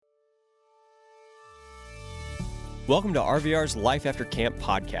Welcome to RVR's Life After Camp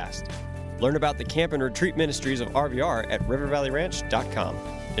podcast. Learn about the camp and retreat ministries of RVR at rivervalleyranch.com.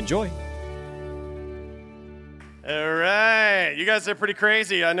 Enjoy. All right. You guys are pretty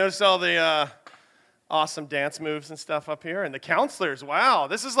crazy. I noticed all the awesome dance moves and stuff up here. And the counselors, wow.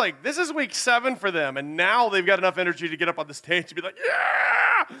 This is week 7 for them. And now they've got enough energy to get up on the stage and be like,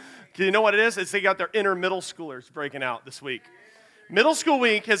 yeah! You know what it is? It's they got their inner middle schoolers breaking out this week. Middle school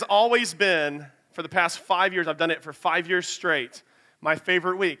week has always been, for the past 5 years, I've done it for 5 years straight, my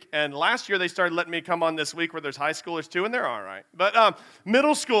favorite week. And last year they started letting me come on this week where there's high schoolers too, and they're all right. But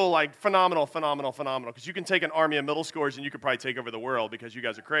middle school, like phenomenal. Because you can take an army of middle schoolers and you could probably take over the world because you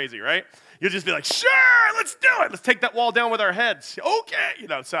guys are crazy, right? You'll just be like, sure, let's do it. Let's take that wall down with our heads.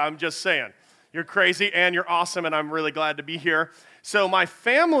 Okay. So I'm just saying, you're crazy and you're awesome, and I'm really glad to be here. So my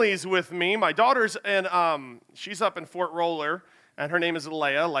family's with me. My daughter's she's up in Fort Roller, and her name is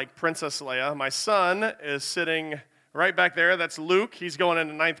Leia, like Princess Leia. My son is sitting right back there. That's Luke. He's going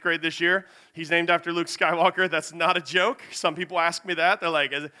into 9th grade this year. He's named after Luke Skywalker. That's not a joke. Some people ask me that. They're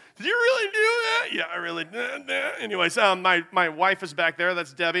like, did you really do that? Yeah, I really did. Anyways, my wife is back there.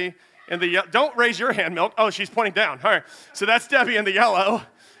 That's Debbie. Don't raise your hand, Milk. Oh, she's pointing down. All right. So that's Debbie in the yellow.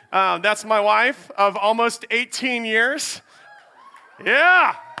 That's my wife of almost 18 years.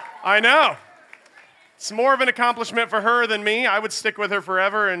 Yeah, I know. It's more of an accomplishment for her than me. I would stick with her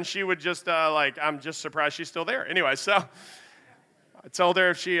forever, and she would just, I'm just surprised she's still there. Anyway, so I told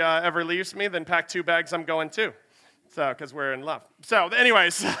her if she ever leaves me, then pack 2 bags, I'm going too. So, because we're in love. So,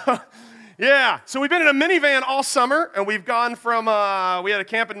 anyways, yeah. So we've been in a minivan all summer, and we've gone from, we had a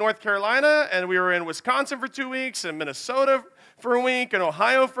camp in North Carolina, and we were in Wisconsin for 2 weeks, and Minnesota for a week, and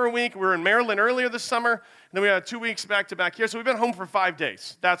Ohio for a week. We were in Maryland earlier this summer, and then we had 2 weeks back to back here. So we've been home for 5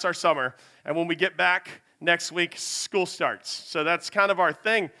 days. That's our summer. And when we get back next week, school starts. So that's kind of our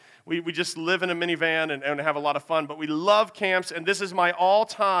thing. We just live in a minivan and have a lot of fun. But we love camps, and this is my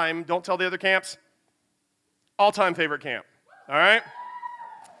all-time, don't tell the other camps, all-time favorite camp. All right?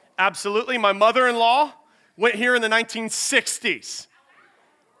 Absolutely. My mother-in-law went here in the 1960s.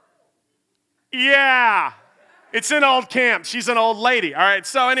 Yeah. It's an old camp. She's an old lady. All right?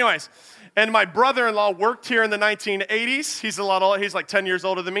 So anyways, and my brother-in-law worked here in the 1980s. He's a lot older. He's like 10 years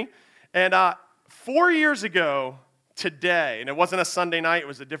older than me. And 4 years ago today, and it wasn't a Sunday night, it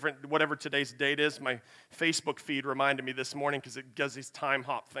was a different, whatever today's date is. My Facebook feed reminded me this morning because it does these time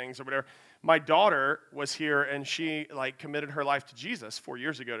hop things or whatever. My daughter was here, and she committed her life to Jesus 4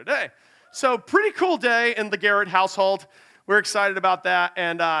 years ago today. So pretty cool day in the Garrett household. We're excited about that.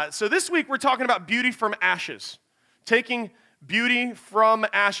 And so this week we're talking about beauty from ashes. Taking beauty from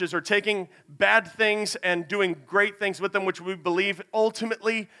ashes, or taking bad things and doing great things with them, which we believe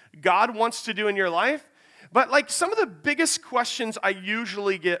ultimately God wants to do in your life. But some of the biggest questions I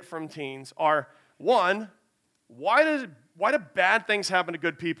usually get from teens are, one, why do bad things happen to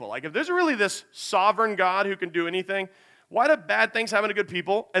good people? If there's really this sovereign God who can do anything, why do bad things happen to good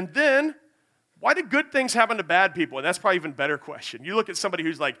people? And then, why do good things happen to bad people? And that's probably even a better question. You look at somebody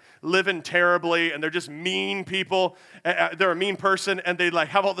who's living terribly, and they're just mean people. They're a mean person, and they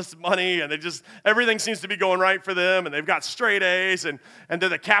have all this money, and everything seems to be going right for them, and they've got straight A's, and they're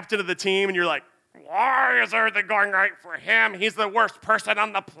the captain of the team, and you're like, why is everything going right for him? He's the worst person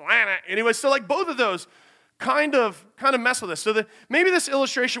on the planet. Anyway, so both of those kind of mess with us. So maybe this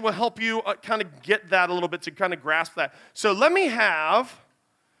illustration will help you kind of get that a little bit, to kind of grasp that. So let me have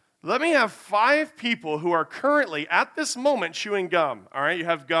 5 people who are currently, at this moment, chewing gum. All right, you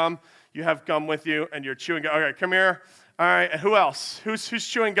have gum with you, and you're chewing gum. Okay, come here. All right, who else? Who's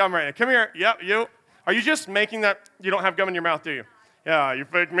chewing gum right now? Come here. Yep, you. Are you just making that? You don't have gum in your mouth, do you? Yeah, you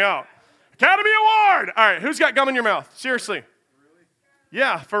faked me out. Academy Award! All right, who's got gum in your mouth? Seriously. Really?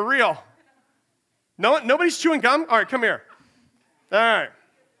 Yeah, for real. No, nobody's chewing gum? All right, come here. All right.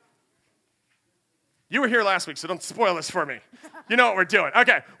 You were here last week, so don't spoil this for me. You know what we're doing.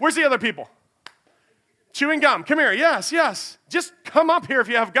 Okay, where's the other people? Chewing gum. Come here. Yes. Just come up here if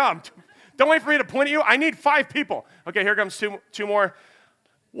you have gum. Don't wait for me to point at you. I need 5 people. Okay, here comes two more.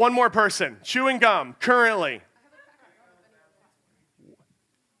 One more person. Chewing gum currently.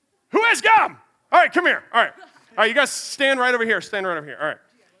 Who has gum? All right, come here. All right, you guys stand right over here. All right.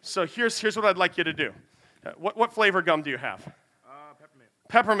 So here's what I'd like you to do. What flavor gum do you have?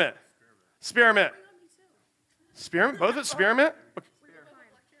 Peppermint. Spearmint. Spearmint? Both at spearmint?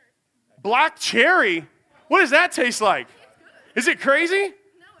 Black cherry? What does that taste like? Is it crazy? No, it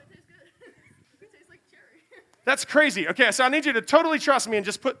tastes good. It tastes like cherry. That's crazy. Okay, so I need you to totally trust me and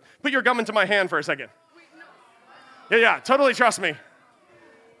just put your gum into my hand for a second. Wait, no. Yeah, totally trust me.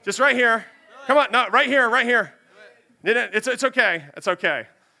 Just right here. Come on, no, right here. It's okay. It's okay.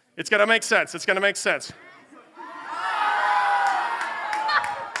 It's going to make sense.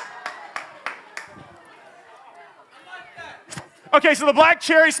 Okay, so the black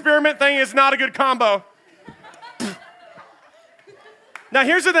cherry spearmint thing is not a good combo. Now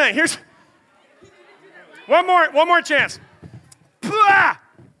here's the thing. Here's one more chance.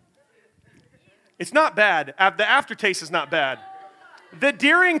 It's not bad. The aftertaste is not bad. The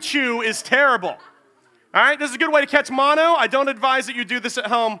Deering chew is terrible. All right, this is a good way to catch mono. I don't advise that you do this at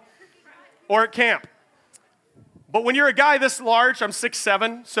home or at camp. But when you're a guy this large, I'm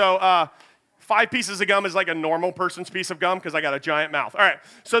 6'7", so 5 pieces of gum is like a normal person's piece of gum because I got a giant mouth. All right,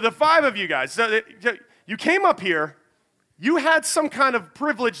 so the 5 of you guys, so you came up here, you had some kind of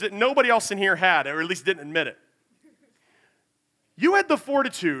privilege that nobody else in here had, or at least didn't admit it. You had the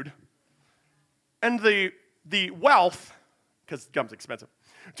fortitude and the wealth, because gum's expensive,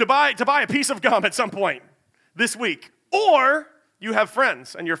 to buy a piece of gum at some point this week. Or you have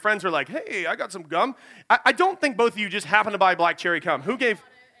friends, and your friends are like, hey, I got some gum. I don't think both of you just happened to buy black cherry gum. Who gave?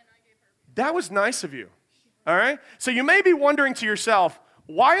 That was nice of you, all right? So you may be wondering to yourself,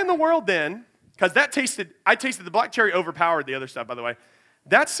 why in the world then, because I tasted the black cherry overpowered the other stuff, by the way.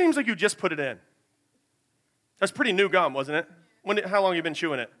 That seems like you just put it in. That's pretty new gum, wasn't it? How long have you been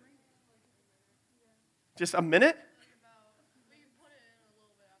chewing it? Just a minute?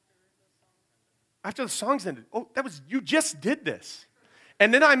 After the songs ended. Oh, you just did this.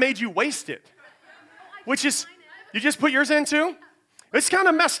 And then I made you waste it. Which is, you just put yours in too? It's kind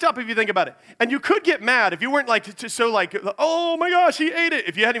of messed up if you think about it. And you could get mad if you weren't oh my gosh, he ate it.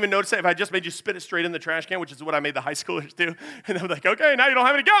 If you hadn't even noticed it, if I just made you spit it straight in the trash can, which is what I made the high schoolers do. And I'm like, okay, now you don't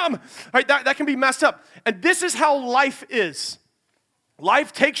have any gum. All right, that can be messed up. And this is how life is.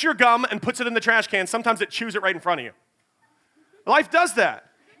 Life takes your gum and puts it in the trash can. Sometimes it chews it right in front of you. Life does that.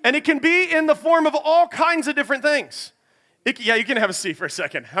 And it can be in the form of all kinds of different things. You can have a seat for a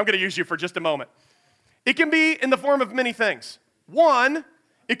second. I'm going to use you for just a moment. It can be in the form of many things. One,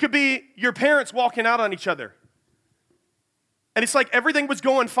 it could be your parents walking out on each other. And it's like everything was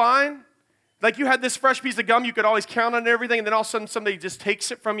going fine. Like you had this fresh piece of gum, you could always count on everything, and then all of a sudden somebody just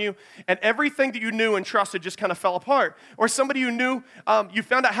takes it from you, and everything that you knew and trusted just kind of fell apart. Or somebody you knew, you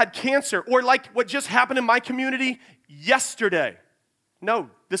found out had cancer. Or like what just happened in my community yesterday. No,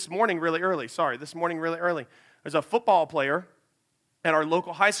 this morning really early. There's a football player at our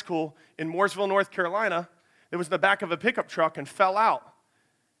local high school in Mooresville, North Carolina, that was in the back of a pickup truck and fell out.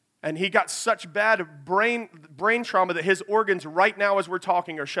 And he got such bad brain trauma that his organs right now as we're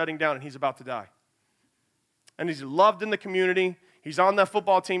talking are shutting down and he's about to die. And he's loved in the community. He's on the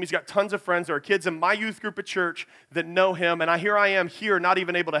football team. He's got tons of friends. There are kids in my youth group at church that know him. And I am here not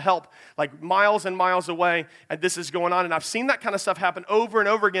even able to help, like miles and miles away, and this is going on. And I've seen that kind of stuff happen over and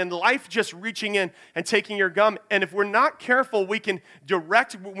over again. Life just reaching in and taking your gum. And if we're not careful, we can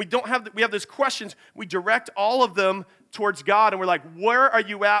direct, we have those questions, we direct all of them towards God. And we're like, where are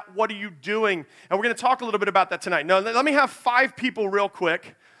you at? What are you doing? And we're going to talk a little bit about that tonight. Now, let me have 5 people real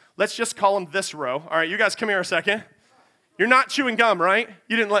quick. Let's just call them this row. All right, you guys come here a second. You're not chewing gum, right?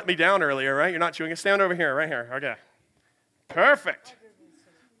 You didn't let me down earlier, right? You're not chewing it. Stand over here, right here. Okay. Perfect.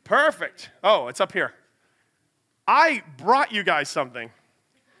 Oh, it's up here. I brought you guys something.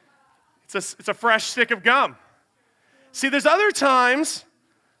 It's a fresh stick of gum. See, there's other times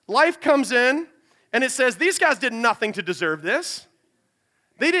life comes in and it says, these guys did nothing to deserve this.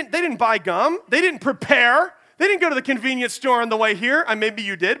 They didn't buy gum. They didn't prepare. They didn't go to the convenience store on the way here. Maybe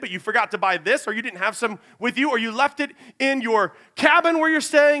you did, but you forgot to buy this, or you didn't have some with you, or you left it in your cabin where you're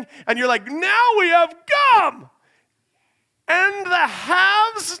staying, and you're like, now we have gum. And the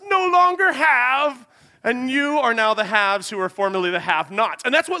haves no longer have, and you are now the haves who are formerly the have-nots.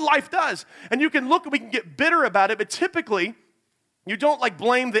 And that's what life does. And you can look, we can get bitter about it, but typically, you don't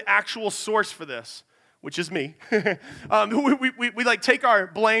blame the actual source for this, which is me. We take our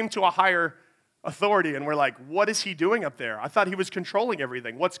blame to a higher authority, and we're like, what is he doing up there? I thought he was controlling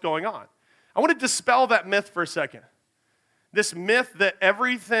everything. What's going on? I want to dispel that myth for a second. This myth that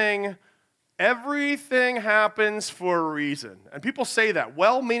everything happens for a reason. And people say that.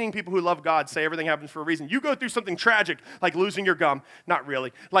 Well-meaning people who love God say everything happens for a reason. You go through something tragic, like losing your gum. Not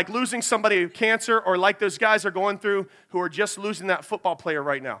really. Like losing somebody with cancer, or like those guys are going through who are just losing that football player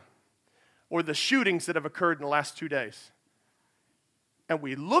right now. Or the shootings that have occurred in the last 2 days. And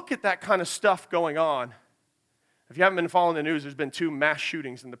we look at that kind of stuff going on. If you haven't been following the news, there's been 2 mass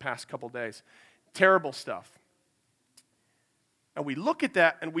shootings in the past couple days. Terrible stuff. And we look at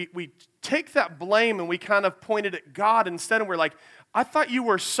that and we take that blame and we kind of point it at God instead. And we're like, I thought you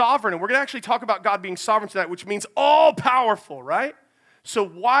were sovereign. And we're going to actually talk about God being sovereign tonight, which means all powerful, right? So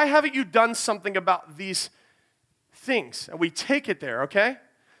why haven't you done something about these things? And we take it there, okay?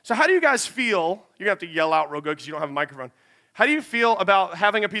 So how do you guys feel? You're going to have to yell out real good because you don't have a microphone. How do you feel about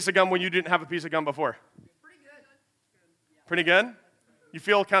having a piece of gum when you didn't have a piece of gum before? Pretty good? You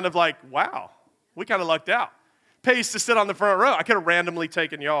feel kind of like, wow, we kind of lucked out. Pays to sit on the front row. I could have randomly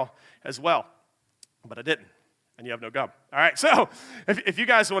taken y'all as well, but I didn't, and you have no gum. All right, so if you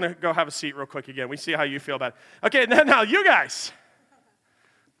guys want to go have a seat real quick again, we see how you feel about it. Okay, now you guys,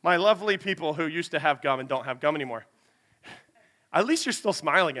 my lovely people who used to have gum and don't have gum anymore, at least you're still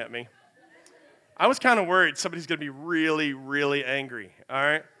smiling at me. I was kind of worried somebody's going to be really, really angry, all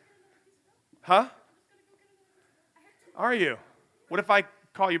right? Huh? Are you? What if I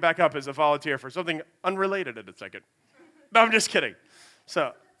call you back up as a volunteer for something unrelated in a second? No, I'm just kidding.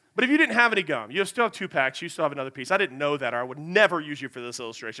 So, but if you didn't have any gum, you still have 2 packs, you still have another piece. I didn't know that, or I would never use you for this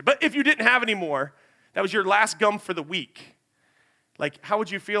illustration. But if you didn't have any more, that was your last gum for the week. Like, how would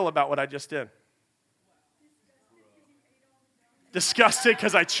you feel about what I just did? Disgusted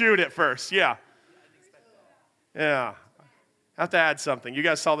because I chewed it first, yeah. Yeah. I have to add something. You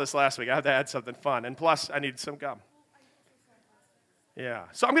guys saw this last week. I have to add something fun. And plus, I need some gum. Yeah.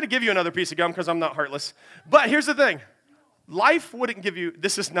 So I'm going to give you another piece of gum because I'm not heartless. But here's the thing. Life wouldn't give you,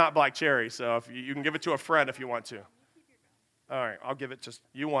 this is not black cherry, so if you can give it to a friend if you want to. All right, I'll give it just,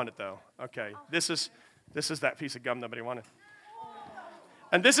 you want it though. Okay, this is that piece of gum nobody wanted.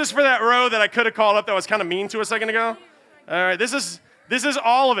 And this is for that row that I could have called up that was kind of mean to a second ago. All right, this is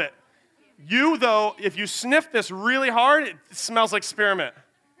all of it. You, though, if you sniff this really hard, it smells like spearmint.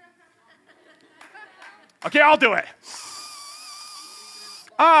 Okay, I'll do it.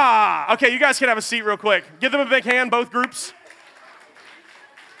 Okay, you guys can have a seat real quick. Give them a big hand, both groups.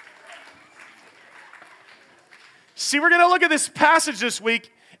 See, we're going to look at this passage this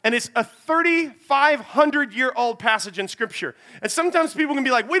week, and it's a 3,500-year-old passage in Scripture. And sometimes people can be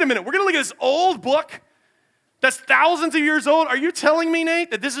like, wait a minute, we're going to look at this old book that's thousands of years old? Are you telling me,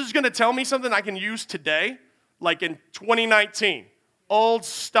 Nate, that this is going to tell me something I can use today, like in 2019? Old,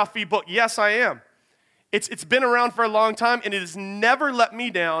 stuffy book. Yes, I am. It's been around for a long time, and it has never let me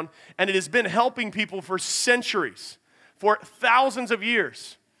down, and it has been helping people for centuries, for thousands of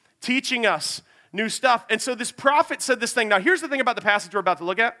years, teaching us new stuff. And so this prophet said this thing. Now, here's the thing about the passage we're about to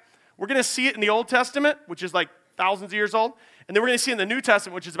look at. We're going to see it in the Old Testament, which is like thousands of years old, and then we're going to see it in the New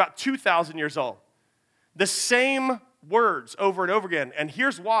Testament, which is about 2,000 years old. The same words over and over again. And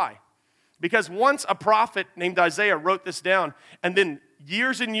here's why. Because once a prophet named Isaiah wrote this down, and then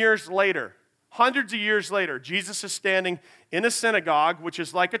years and years later, hundreds of years later, Jesus is standing in a synagogue, which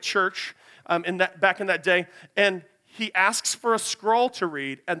is like a church back in that day, and he asks for a scroll to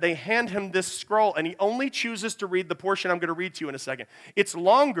read, and they hand him this scroll, and he only chooses to read the portion I'm going to read to you in a second. It's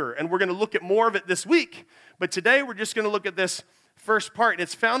longer, and we're going to look at more of it this week, but today we're just going to look at this first part.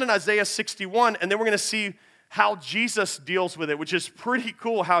 It's found in Isaiah 61, and then we're going to see how Jesus deals with it, which is pretty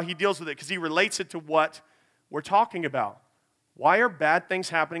cool how he deals with it, because he relates it to what we're talking about. Why are bad things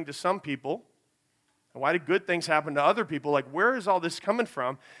happening to some people? And why do good things happen to other people? Like, where is all this coming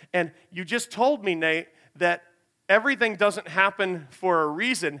from? And you just told me, Nate, that everything doesn't happen for a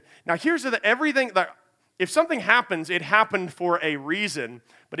reason. Now, here's everything that if something happens, it happened for a reason,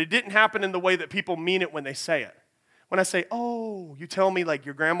 but it didn't happen in the way that people mean it when they say it. When I say, oh, you tell me like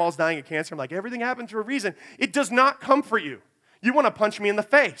your grandma's dying of cancer, I'm like, everything happens for a reason. It does not come for you. You want to punch me in the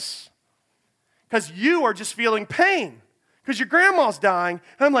face because you are just feeling pain because your grandma's dying.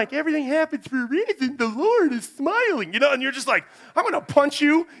 And I'm like, everything happens for a reason. The Lord is smiling, and you're just like, I'm going to punch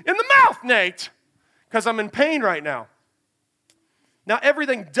you in the mouth, Nate, because I'm in pain right now. Now,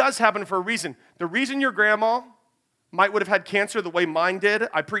 everything does happen for a reason. The reason your grandma would have had cancer the way mine did,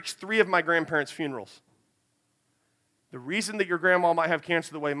 I preached 3 of my grandparents' funerals. The reason that your grandma might have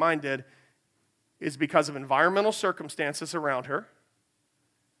cancer the way mine did is because of environmental circumstances around her.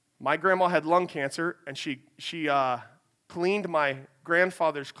 My grandma had lung cancer, and she cleaned my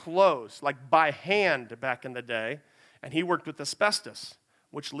grandfather's clothes, like by hand back in the day, and he worked with asbestos,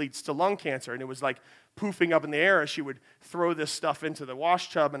 which leads to lung cancer, and it was like poofing up in the air as she would throw this stuff into the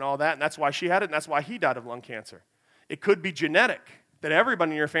wash tub and all that, and that's why she had it, and that's why he died of lung cancer. It could be genetic, that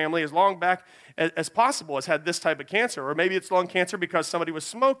everybody in your family as long back as possible has had this type of cancer, or maybe it's lung cancer because somebody was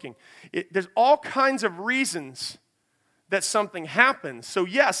smoking. There's all kinds of reasons that something happens. So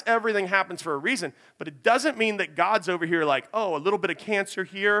yes, everything happens for a reason, but it doesn't mean that God's over here like, oh, a little bit of cancer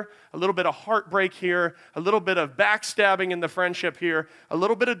here, a little bit of heartbreak here, a little bit of backstabbing in the friendship here, a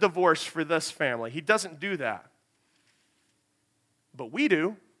little bit of divorce for this family. He doesn't do that. But we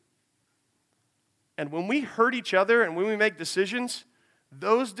do. And when we hurt each other and when we make decisions,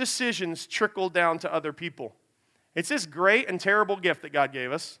 those decisions trickle down to other people. It's this great and terrible gift that God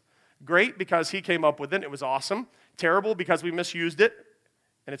gave us. Great because he came up with it. It was awesome. Terrible because we misused it,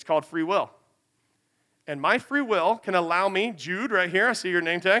 and it's called free will. And my free will can allow me, Jude right here, I see your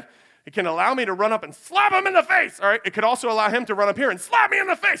name tag, It can allow me to run up and slap him in the face, all right? It could also allow him to run up here and slap me in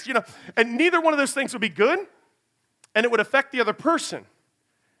the face, And neither one of those things would be good, and it would affect the other person.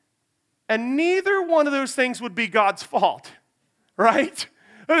 And neither one of those things would be God's fault, right?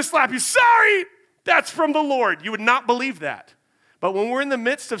 I'm going to slap you. Sorry, that's from the Lord. You would not believe that. But when we're in the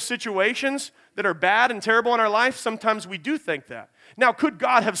midst of situations that are bad and terrible in our life, sometimes we do think that. Now, could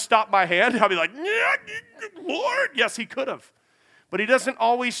God have stopped my hand? I'll be like, yeah, Lord. Yes, he could have. But he doesn't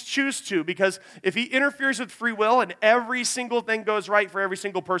always choose to, because if he interferes with free will and every single thing goes right for every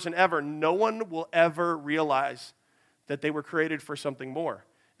single person ever, no one will ever realize that they were created for something more.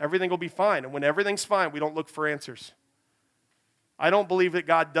 Everything will be fine. And when everything's fine, we don't look for answers. I don't believe that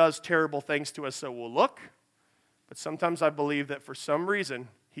God does terrible things to us so we'll look. But sometimes I believe that for some reason,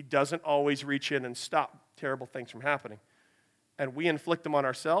 he doesn't always reach in and stop terrible things from happening. And we inflict them on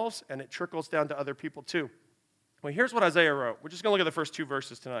ourselves, and it trickles down to other people too. Well, here's what Isaiah wrote. We're just going to look at the first 2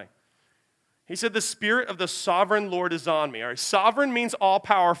 verses tonight. He said, the Spirit of the sovereign Lord is on me. All right, sovereign means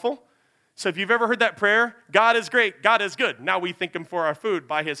all-powerful. So if you've ever heard that prayer, God is great, God is good. Now we thank him for our food.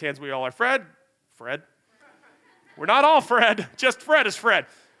 By his hands we all are fed. Fred? We're not all Fred. Just Fred is Fred.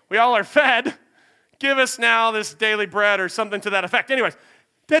 We all are fed. Give us now this daily bread or something to that effect. Anyways,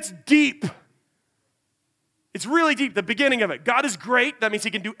 that's deep. It's really deep, the beginning of it. God is great. That means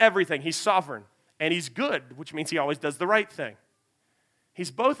he can do everything. He's sovereign. And he's good, which means he always does the right thing. He's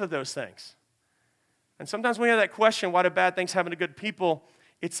both of those things. And sometimes when we have that question, why do bad things happen to good people?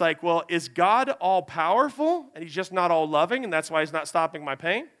 It's like, well, is God all-powerful and he's just not all-loving and that's why he's not stopping my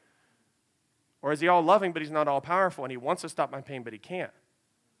pain? Or is he all-loving but he's not all-powerful and he wants to stop my pain but he can't?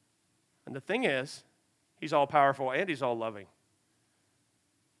 And the thing is, he's all-powerful and he's all-loving.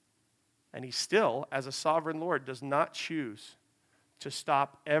 And he still, as a sovereign Lord, does not choose to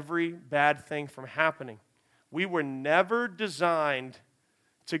stop every bad thing from happening. We were never designed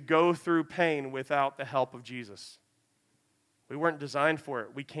to go through pain without the help of Jesus. We weren't designed for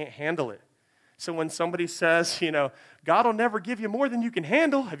it. We can't handle it. So when somebody says, God will never give you more than you can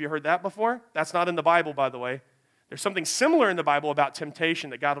handle, have you heard that before? That's not in the Bible, by the way. There's something similar in the Bible about temptation,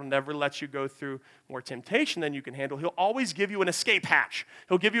 that God will never let you go through more temptation than you can handle. He'll always give you an escape hatch.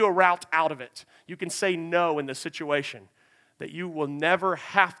 He'll give you a route out of it. You can say no in the situation. That you will never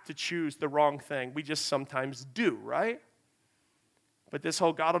have to choose the wrong thing. We just sometimes do, right? But this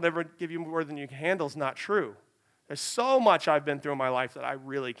whole God will never give you more than you can handle is not true. There's so much I've been through in my life that I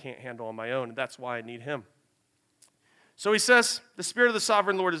really can't handle on my own, and that's why I need him. So he says, the Spirit of the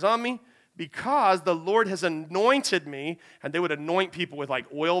sovereign Lord is on me because the Lord has anointed me, and they would anoint people with like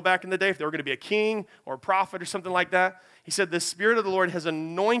oil back in the day if they were going to be a king or a prophet or something like that. He said, the Spirit of the Lord has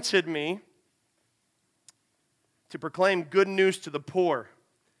anointed me to proclaim good news to the poor.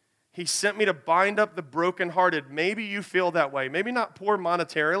 He sent me to bind up the brokenhearted. Maybe you feel that way. Maybe not poor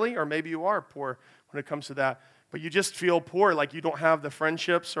monetarily, or maybe you are poor when it comes to that. But you just feel poor, like you don't have the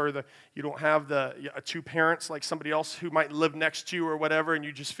friendships or you don't have the 2 parents like somebody else who might live next to you or whatever, and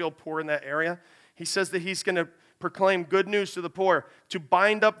you just feel poor in that area. He says that he's going to proclaim good news to the poor, to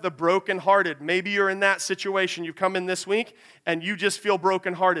bind up the brokenhearted. Maybe you're in that situation. You've come in this week and you just feel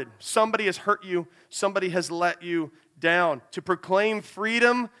brokenhearted. Somebody has hurt you. Somebody has let you down. To proclaim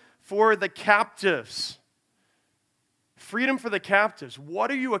freedom for the captives. Freedom for the captives.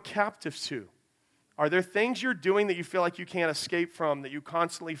 What are you a captive to? Are there things you're doing that you feel like you can't escape from, that you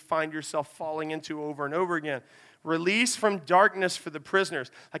constantly find yourself falling into over and over again? Release from darkness for the prisoners.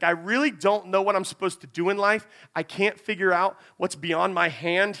 Like, I really don't know what I'm supposed to do in life. I can't figure out what's beyond my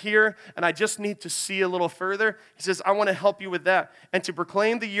hand here, and I just need to see a little further. He says, I want to help you with that. And to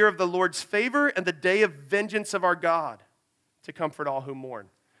proclaim the year of the Lord's favor and the day of vengeance of our God, to comfort all who mourn.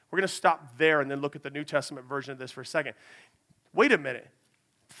 We're going to stop there and then look at the New Testament version of this for a second. Wait a minute.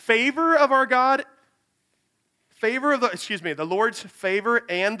 Favor of our God? The Lord's favor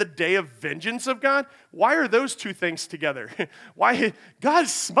and the day of vengeance of God? Why are those two things together? Why?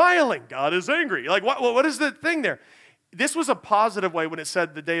 God's smiling. God is angry. Like, what is the thing there? This was a positive way when it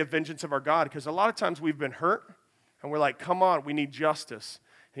said the day of vengeance of our God, because a lot of times we've been hurt, and we're like, come on, we need justice.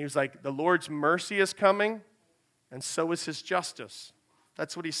 And he was like, the Lord's mercy is coming, and so is his justice.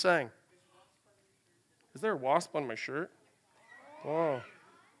 That's what he's saying. Is there a wasp on my shirt? Oh.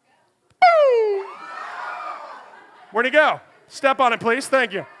 Boom! Where'd he go? Step on it, please.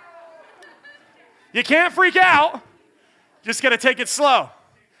 Thank you. You can't freak out. Just got to take it slow.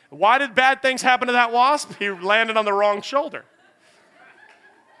 Why did bad things happen to that wasp? He landed on the wrong shoulder.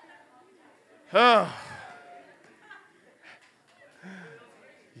 Oh.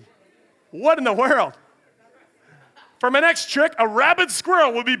 What in the world? For my next trick, a rabid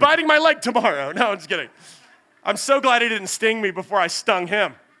squirrel will be biting my leg tomorrow. No, I'm just kidding. I'm so glad he didn't sting me before I stung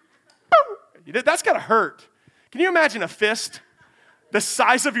him. That's got to hurt. Can you imagine a fist the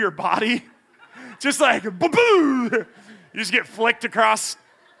size of your body? Just like, boo-boo! You just get flicked across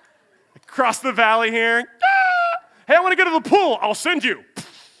the valley here. Ah! Hey, I want to go to the pool. I'll send you.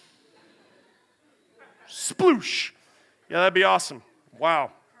 Sploosh. Yeah, that'd be awesome.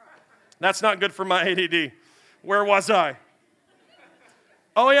 Wow. That's not good for my ADD. Where was I?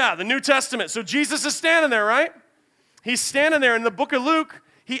 Oh, yeah, the New Testament. So Jesus is standing there, right? He's standing there in the book of Luke.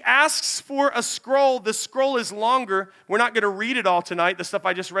 He asks for a scroll. The scroll is longer. We're not going to read it all tonight. The stuff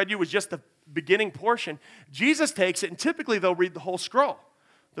I just read you was just the beginning portion. Jesus takes it, and typically they'll read the whole scroll.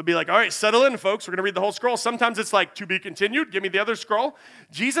 They'll be like, all right, settle in, folks. We're going to read the whole scroll. Sometimes it's like, to be continued. Give me the other scroll.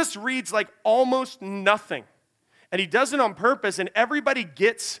 Jesus reads like almost nothing. And he does it on purpose, and everybody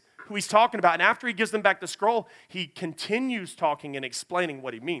gets who he's talking about. And after he gives them back the scroll, he continues talking and explaining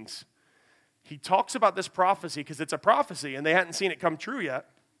what he means. He talks about this prophecy because it's a prophecy, and they hadn't seen it come true yet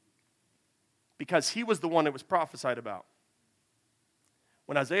because he was the one it was prophesied about.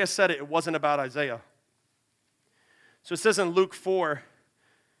 When Isaiah said it, it wasn't about Isaiah. So it says in Luke 4,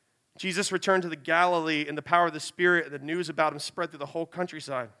 Jesus returned to the Galilee in the power of the Spirit, and the news about him spread through the whole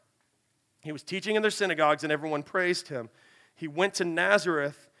countryside. He was teaching in their synagogues, and everyone praised him. He went to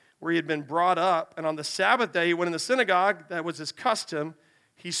Nazareth, where he had been brought up, and on the Sabbath day, he went in the synagogue. That was his custom.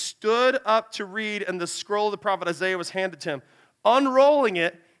 He stood up to read, and the scroll of the prophet Isaiah was handed to him. Unrolling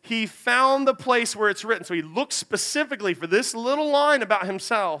it, he found the place where it's written. So he looked specifically for this little line about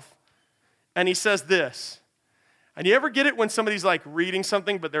himself, and he says this. And you ever get it when somebody's like reading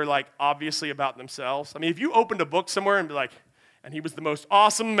something, but they're like obviously about themselves? I mean, if you opened a book somewhere and be like, and he was the most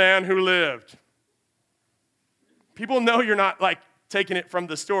awesome man who lived. People know you're not like taking it from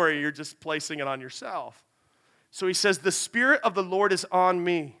the story, you're just placing it on yourself. So he says, the Spirit of the Lord is on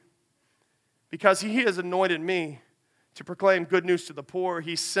me, because he has anointed me to proclaim good news to the poor.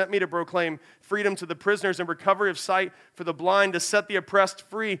 He sent me to proclaim freedom to the prisoners and recovery of sight for the blind, to set the oppressed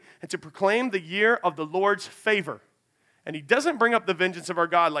free, and to proclaim the year of the Lord's favor. And he doesn't bring up the vengeance of our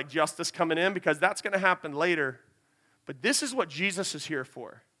God like justice coming in, because that's going to happen later. But this is what Jesus is here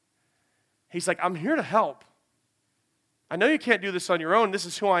for. He's like, I'm here to help. I know you can't do this on your own. This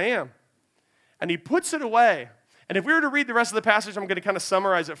is who I am. And he puts it away. And if we were to read the rest of the passage, I'm going to kind of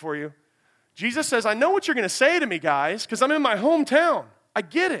summarize it for you. Jesus says, I know what you're going to say to me, guys, because I'm in my hometown. I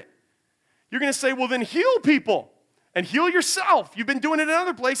get it. You're going to say, well, then heal people and heal yourself. You've been doing it in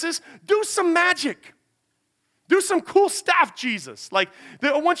other places. Do some magic. Do some cool stuff, Jesus. Like,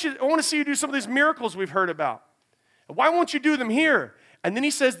 I want to see you do some of these miracles we've heard about. Why won't you do them here? And then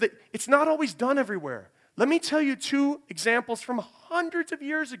he says that it's not always done everywhere. Let me tell you two examples from hundreds of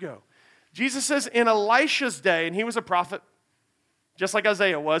years ago. Jesus says in Elisha's day, and he was a prophet, just like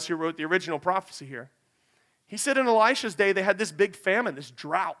Isaiah was, who wrote the original prophecy here. He said in Elisha's day, they had this big famine, this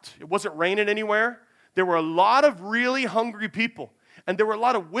drought. It wasn't raining anywhere. There were a lot of really hungry people. And there were a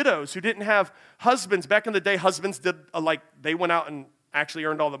lot of widows who didn't have husbands. Back in the day, husbands did, they went out and actually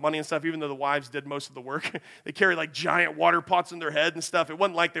earned all the money and stuff, even though the wives did most of the work. They carried like giant water pots in their head and stuff. It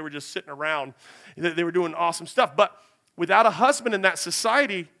wasn't like they were just sitting around. They were doing awesome stuff. But without a husband in that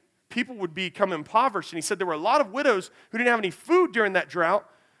society, people would become impoverished. And he said there were a lot of widows who didn't have any food during that drought,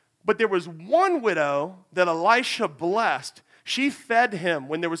 but there was one widow that Elisha blessed. She fed him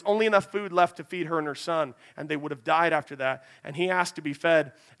when there was only enough food left to feed her and her son, and they would have died after that. And he asked to be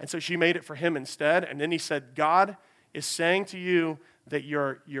fed, and so she made it for him instead. And then he said, God is saying to you that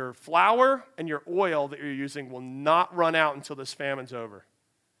your flour and your oil that you're using will not run out until this famine's over.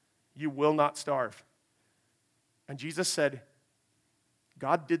 You will not starve. And Jesus said,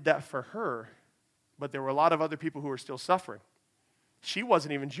 God did that for her, but there were a lot of other people who were still suffering. She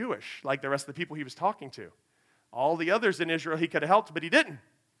wasn't even Jewish, like the rest of the people he was talking to. All the others in Israel he could have helped, but he didn't.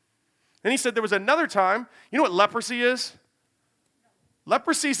 Then he said there was another time. You know what leprosy is?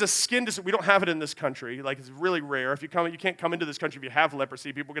 Leprosy is a skin disorder. We don't have it in this country. Like, it's really rare. If you can't come into this country if you have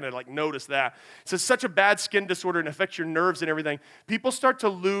leprosy. People are going to notice that. It's such a bad skin disorder and affects your nerves and everything. People start to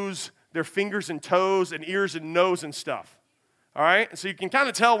lose their fingers and toes and ears and nose and stuff. All right? So you can kind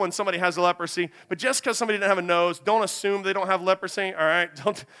of tell when somebody has leprosy, but just because somebody didn't have a nose, don't assume they don't have leprosy. All right?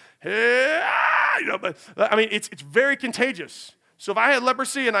 But I mean, it's very contagious. So if I had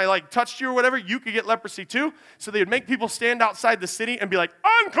leprosy and I touched you or whatever, you could get leprosy too. So they would make people stand outside the city and be like,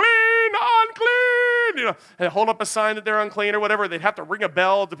 unclean, unclean, and hold up a sign that they're unclean or whatever. They'd have to ring a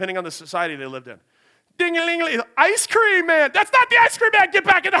bell depending on the society they lived in. Ding-a-ling-a-ling, ice cream man. That's not the ice cream man. Get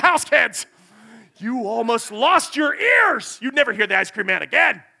back in the house, kids. You almost lost your ears. You'd never hear the ice cream man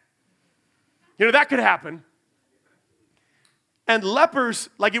again. That could happen. And lepers,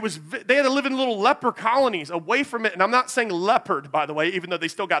 they had to live in little leper colonies away from it. And I'm not saying leopard, by the way, even though they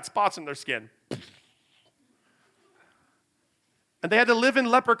still got spots in their skin. And they had to live in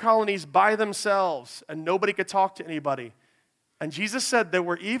leper colonies by themselves, and nobody could talk to anybody. And Jesus said there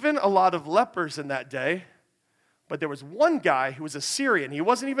were even a lot of lepers in that day, but there was one guy who was a Syrian. He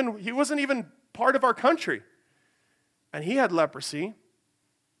wasn't even part of our country. And he had leprosy,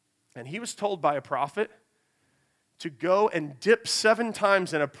 and he was told by a prophet to go and dip 7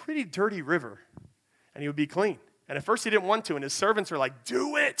 times in a pretty dirty river, and he would be clean. And at first he didn't want to, and his servants are like,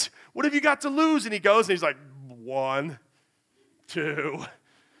 do it! What have you got to lose? And he goes, and he's like, 1, 2,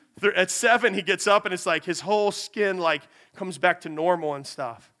 3. At 7, he gets up, and it's like his whole skin comes back to normal and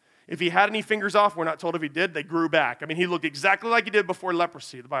stuff. If he had any fingers off, we're not told if he did, they grew back. I mean, he looked exactly like he did before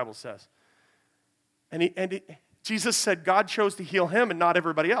leprosy, the Bible says. Jesus said God chose to heal him and not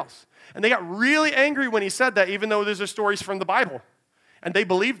everybody else. And they got really angry when he said that, even though those are stories from the Bible. And they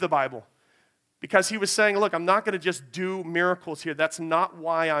believed the Bible. Because he was saying, look, I'm not going to just do miracles here. That's not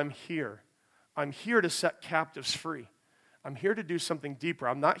why I'm here. I'm here to set captives free. I'm here to do something deeper.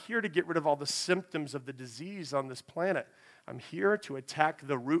 I'm not here to get rid of all the symptoms of the disease on this planet. I'm here to attack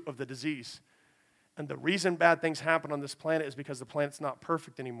the root of the disease. And the reason bad things happen on this planet is because the planet's not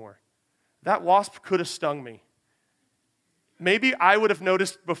perfect anymore. That wasp could have stung me. Maybe I would have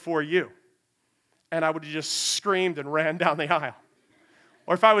noticed before you, and I would have just screamed and ran down the aisle.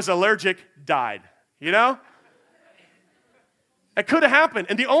 Or if I was allergic, died, you know? It could have happened.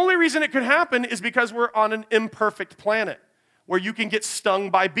 And the only reason it could happen is because we're on an imperfect planet where you can get stung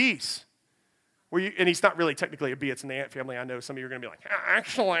by bees. And he's not really technically a bee, it's in the ant family. I know some of you are going to be like,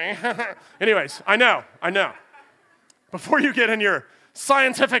 actually. Anyways, I know. Before you get in your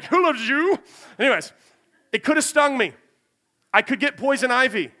scientific hula Jew. Anyways, it could have stung me. I could get poison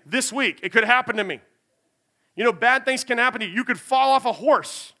ivy this week. It could happen to me. You know, bad things can happen to you. You could fall off a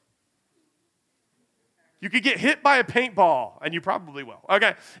horse. You could get hit by a paintball, and you probably will.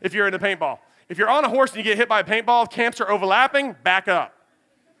 Okay, if you're in a paintball. If you're on a horse and you get hit by a paintball, camps are overlapping, back up.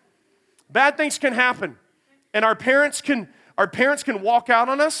 Bad things can happen, and our parents can walk out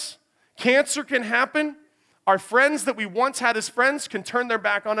on us. Cancer can happen. Our friends that we once had as friends can turn their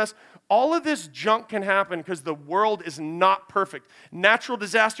back on us. All of this junk can happen because the world is not perfect. Natural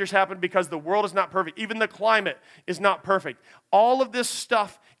disasters happen because the world is not perfect. Even the climate is not perfect. All of this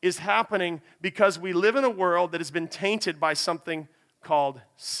stuff is happening because we live in a world that has been tainted by something called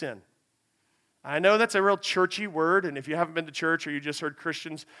sin. I know that's a real churchy word, and if you haven't been to church or you just heard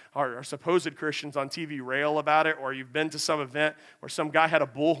Christians or supposed Christians on TV rail about it, or you've been to some event where some guy had a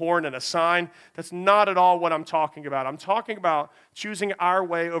bullhorn and a sign, that's not at all what I'm talking about. I'm talking about choosing our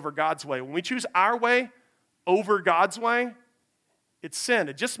way over God's way. When we choose our way over God's way, it's sin.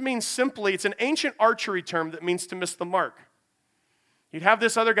 It just means simply, it's an ancient archery term that means to miss the mark. You'd have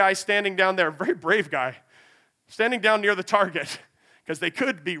this other guy standing down there, a very brave guy, standing down near the target, because they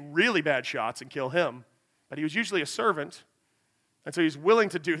could be really bad shots and kill him. But he was usually a servant, and so he's willing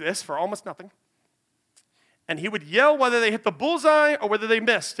to do this for almost nothing. And he would yell whether they hit the bullseye or whether they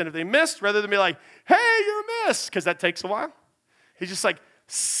missed. And if they missed, rather than be like, hey, you missed, because that takes a while, he's just like,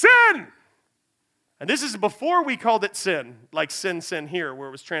 sin! And this is before we called it sin, like sin here, where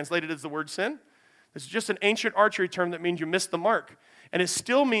it was translated as the word sin. This is just an ancient archery term that means you missed the mark. And it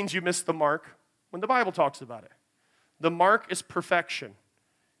still means you missed the mark when the Bible talks about it. The mark is perfection.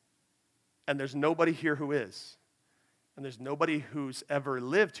 And there's nobody here who is. And there's nobody who's ever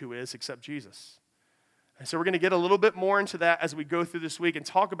lived who is except Jesus. And so we're going to get a little bit more into that as we go through this week and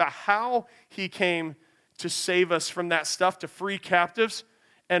talk about how he came to save us from that stuff, to free captives,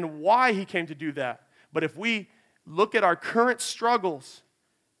 and why he came to do that. But if we look at our current struggles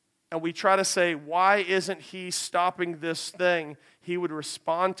and we try to say, why isn't he stopping this thing? He would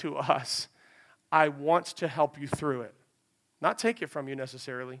respond to us, I want to help you through it. Not take it from you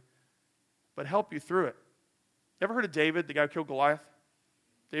necessarily, but help you through it. Ever heard of David, the guy who killed Goliath?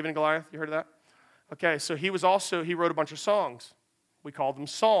 David and Goliath, you heard of that? Okay, so he wrote a bunch of songs. We call them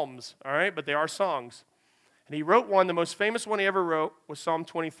psalms, all right? But they are songs. And he wrote one, the most famous one he ever wrote was Psalm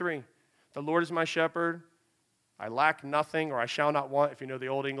 23. The Lord is my shepherd. I lack nothing, or I shall not want, if you know the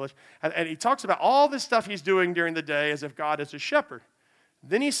Old English. And he talks about all this stuff he's doing during the day as if God is his shepherd.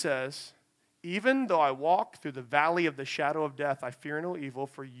 Then he says, even though I walk through the valley of the shadow of death, I fear no evil,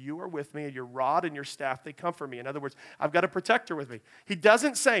 for you are with me, and your rod and your staff, they comfort me. In other words, I've got a protector with me. He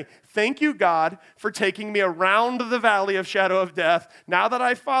doesn't say, thank you, God, for taking me around the valley of shadow of death. Now that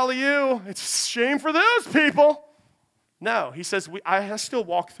I follow you, it's a shame for those people. No, he says, I still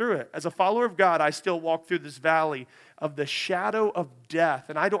walk through it. As a follower of God, I still walk through this valley of the shadow of death,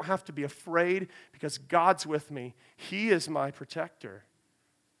 and I don't have to be afraid because God's with me. He is my protector.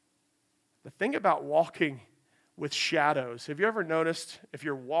 The thing about walking with shadows, have you ever noticed if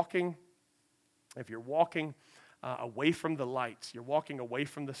you're walking away from the lights, you're walking away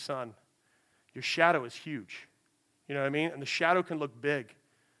from the sun, your shadow is huge. You know what I mean? And the shadow can look big.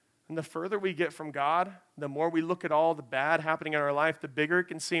 And the further we get from God, the more we look at all the bad happening in our life, the bigger it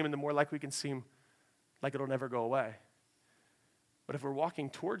can seem and the more likely it can seem like it'll never go away. But if we're walking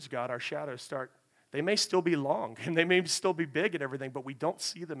towards God, our shadows they may still be long and they may still be big and everything, but we don't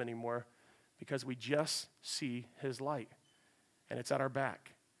see them anymore because we just see his light and it's at our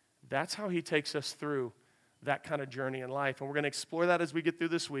back. That's how he takes us through that kind of journey in life. And we're going to explore that as we get through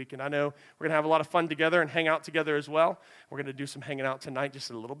this week. And I know we're going to have a lot of fun together and hang out together as well. We're going to do some hanging out tonight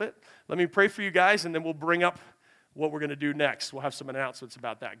just a little bit. Let me pray for you guys, and then we'll bring up what we're going to do next. We'll have some announcements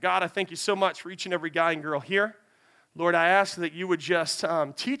about that. God, I thank you so much for each and every guy and girl here. Lord, I ask that you would just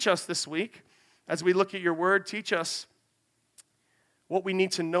teach us this week as we look at your word. Teach us what we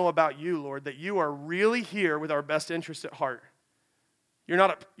need to know about you, Lord, that you are really here with our best interest at heart. You're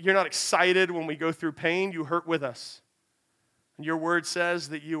not excited when we go through pain. You hurt with us. And your word says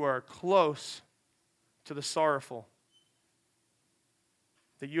that you are close to the sorrowful,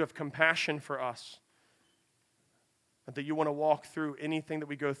 that you have compassion for us, and that you want to walk through anything that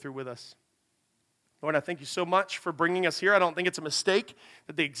we go through with us. Lord, I thank you so much for bringing us here. I don't think it's a mistake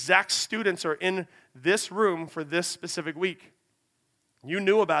that the exact students are in this room for this specific week. You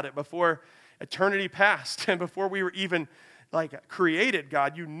knew about it before eternity passed and before we were even created,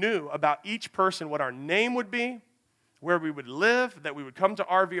 God. You knew about each person, what our name would be, where we would live, that we would come to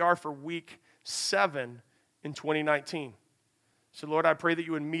RVR for week 7 in 2019. So, Lord, I pray that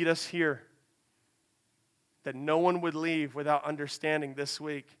you would meet us here, that no one would leave without understanding this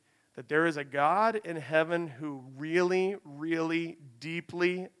week that there is a God in heaven who really, really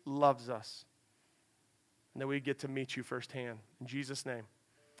deeply loves us, and that we get to meet you firsthand. In Jesus' name,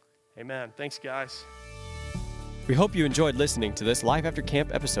 amen. Thanks, guys. We hope you enjoyed listening to this Life After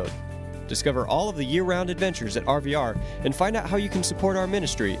Camp episode. Discover all of the year-round adventures at RVR and find out how you can support our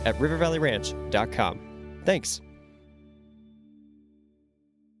ministry at rivervalleyranch.com. Thanks.